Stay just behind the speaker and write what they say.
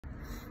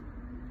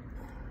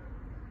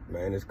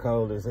Man, it's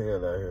cold as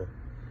hell out here.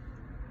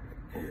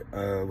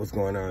 What's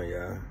going on,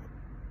 y'all?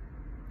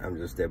 I'm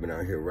just stepping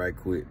out here right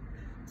quick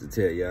to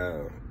tell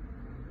y'all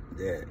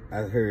that I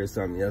heard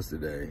something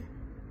yesterday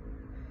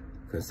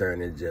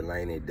concerning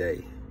Jelani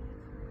Day.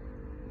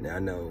 Now, I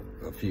know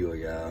a few of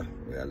y'all,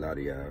 a lot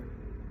of y'all,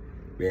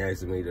 been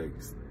asking me to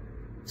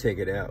check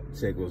it out,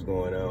 check what's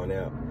going on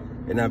out.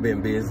 And I've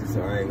been busy,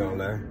 so I ain't gonna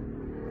lie.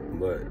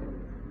 But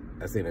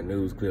I seen a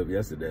news clip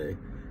yesterday,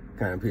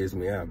 kind of pissed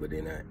me out, but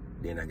then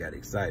I got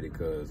excited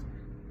because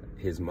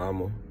his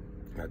mama,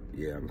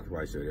 yeah, I'm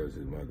quite sure that was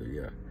his mother,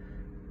 yeah.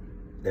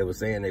 They were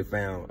saying they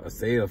found a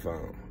cell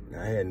phone.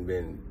 Now, I hadn't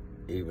been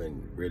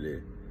even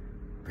really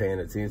paying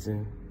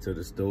attention to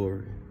the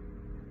story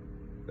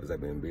because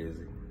I've been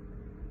busy.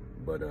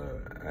 But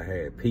I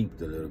had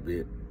peeped a little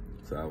bit,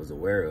 so I was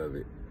aware of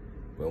it.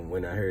 But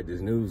when I heard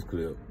this news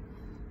clip,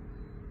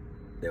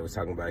 they was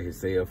talking about his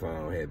cell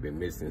phone had been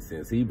missing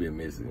since he been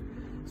missing,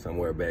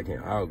 somewhere back in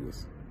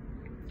August.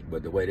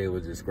 But the way they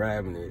was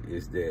describing it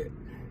is that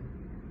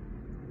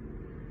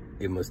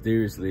it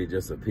mysteriously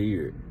just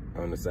appeared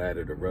on the side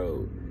of the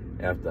road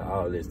after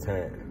all this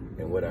time.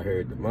 And what I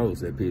heard the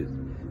most that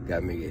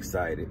got me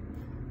excited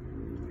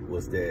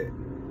was that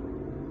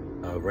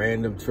a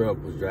random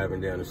truck was driving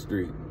down the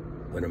street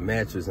with a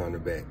mattress on the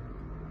back.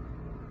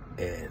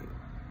 And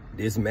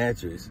this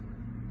mattress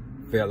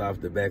fell off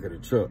the back of the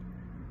truck.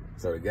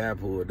 So the guy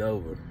pulled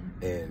over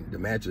and the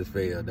mattress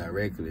fell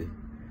directly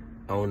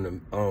on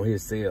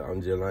his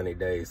Jelani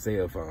Day's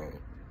cell phone.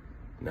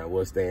 Now,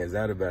 what stands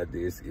out about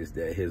this is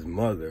that his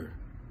mother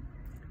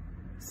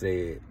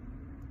said,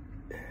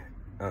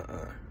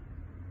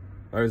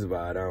 First of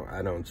all,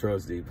 I don't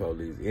trust these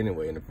police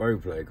anyway in the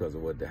first place because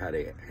of how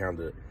they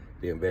handled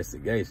the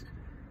investigation.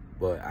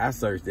 But I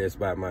searched that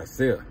spot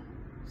myself,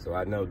 so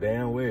I know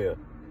damn well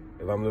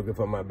if I'm looking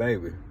for my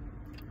baby,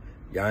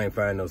 y'all ain't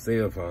find no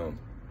cell phone.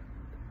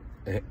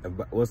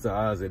 What's the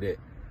odds of that?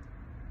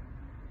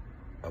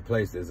 A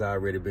place that's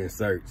already been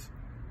searched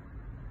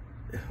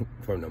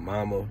from the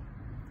mama.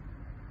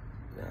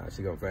 Nah,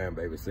 she gonna find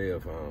baby's cell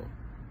phone.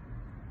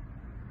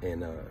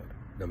 And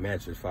the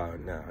mattress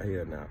falling now.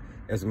 Hell no.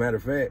 As a matter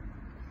of fact,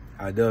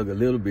 I dug a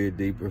little bit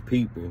deeper,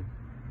 peeping.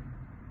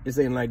 It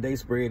seemed like they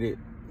spread it,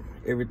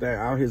 everything,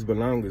 all his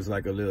belongings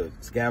like a little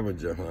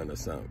scavenger hunt or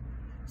something.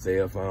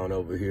 Cell phone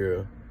over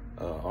here,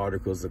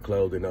 articles of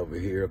clothing over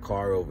here,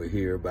 car over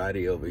here,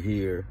 body over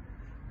here.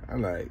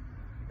 I'm like,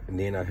 and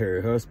then I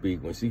heard her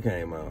speak when she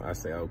came on. I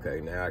said, okay,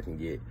 now I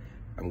can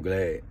I'm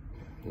glad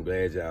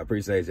y'all,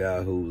 appreciate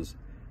y'all who's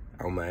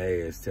on my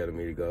ass telling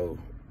me to go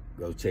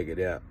check it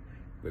out.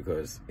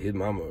 Because his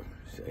mama,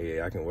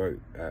 yeah, I can work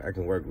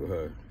with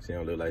her. She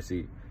don't look like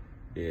she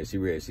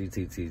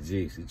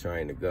TTG, she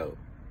trying to go.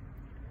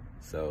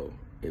 So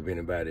if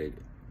anybody,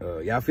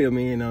 y'all fill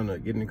me in on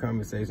get in the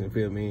comment section,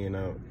 fill me in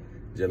on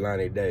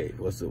Jelani Day.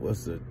 What's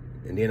the,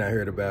 and then I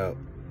heard about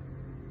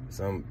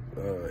some,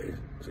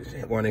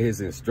 one of his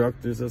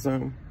instructors or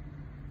something.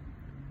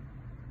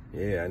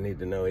 Yeah, I need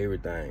to know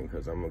everything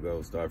because I'm gonna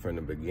go start from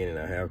the beginning.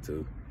 I have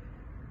to.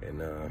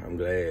 And I'm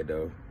glad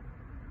though,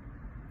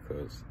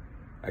 because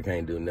I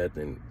can't do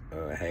nothing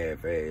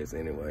half-ass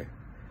anyway.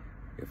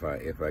 If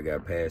I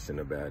got passion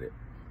about it,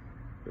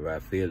 if I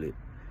feel it,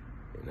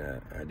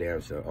 and I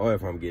damn sure, or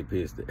if I'm get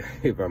pissed,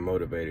 if I'm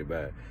motivated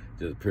by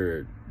just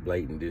pure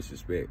blatant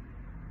disrespect.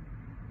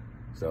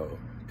 So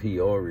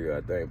Peoria,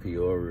 I think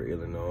Peoria,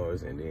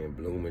 Illinois, and then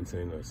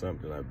Bloomington or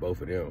something like both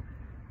of them.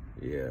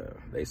 Yeah,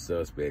 they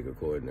suspect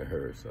according to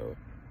her. So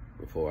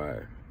before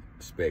I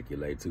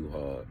speculate too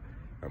hard,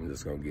 I'm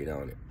just gonna get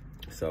on it.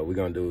 So we're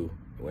gonna do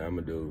what I'm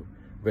gonna do.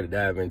 Better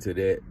dive into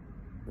that.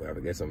 Well, I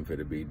guess I'm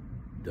finna be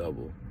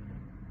double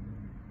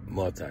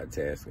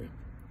multitasking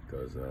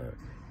because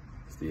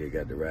still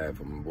got the ride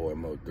from my boy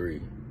Mo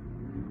 3.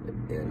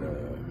 And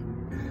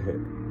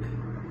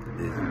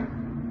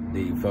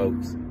these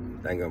folks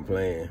think I'm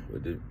playing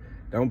with the,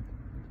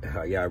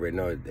 y'all already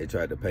know they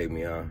tried to pay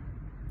me off.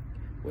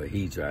 Well,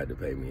 he tried to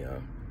pay me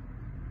off.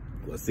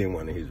 Well, send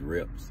one of his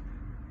reps.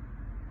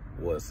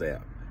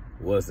 WhatsApp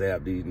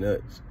these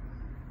nuts.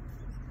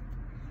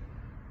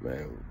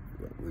 Man,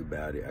 we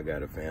about it. I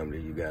got a family,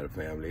 you got a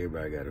family,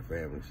 everybody got a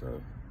family.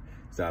 So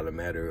it's all a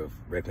matter of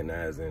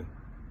recognizing,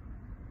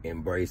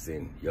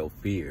 embracing your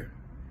fear.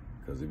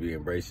 Because if you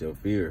embrace your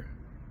fear,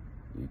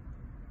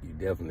 you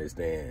definitely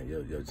stand,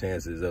 your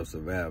chances of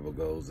survival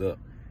goes up.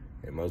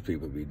 And most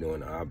people be doing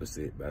the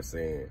opposite by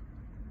saying,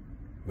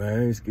 man,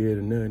 I ain't scared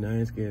of nothing, I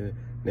ain't scared of,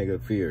 nigga,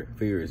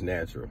 fear is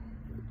natural.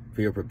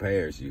 Fear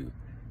prepares you.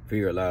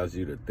 Fear allows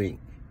you to think.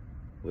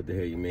 What the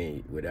hell you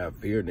mean? Without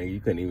fear, nigga, you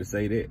couldn't even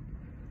say that.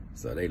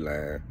 So they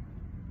lying.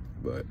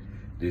 But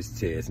this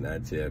chess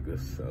not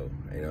checkers, so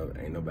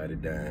ain't nobody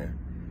dying.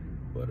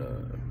 But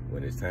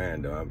when it's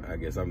time though, I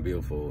guess I'm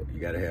built for it.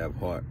 You gotta have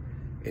heart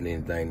in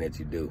anything that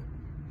you do.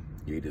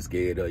 You're either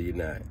scared or you're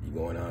not. You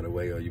going all the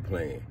way or you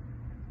playing.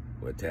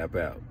 But tap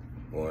out.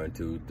 1,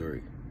 2,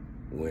 3.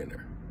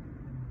 Winner.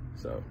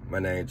 So my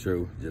name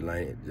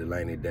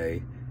Jelani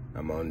Day.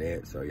 I'm on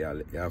that. So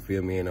y'all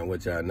fill me in on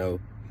what y'all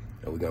know.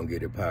 and we're gonna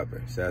get it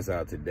popping. Shouts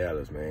out to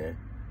Dallas, man.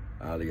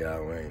 All of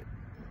y'all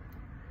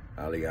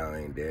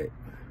ain't dead,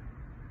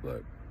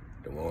 but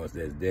the ones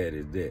that's dead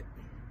is dead.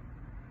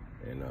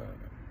 And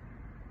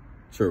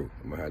true,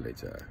 I'm gonna holler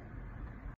at y'all.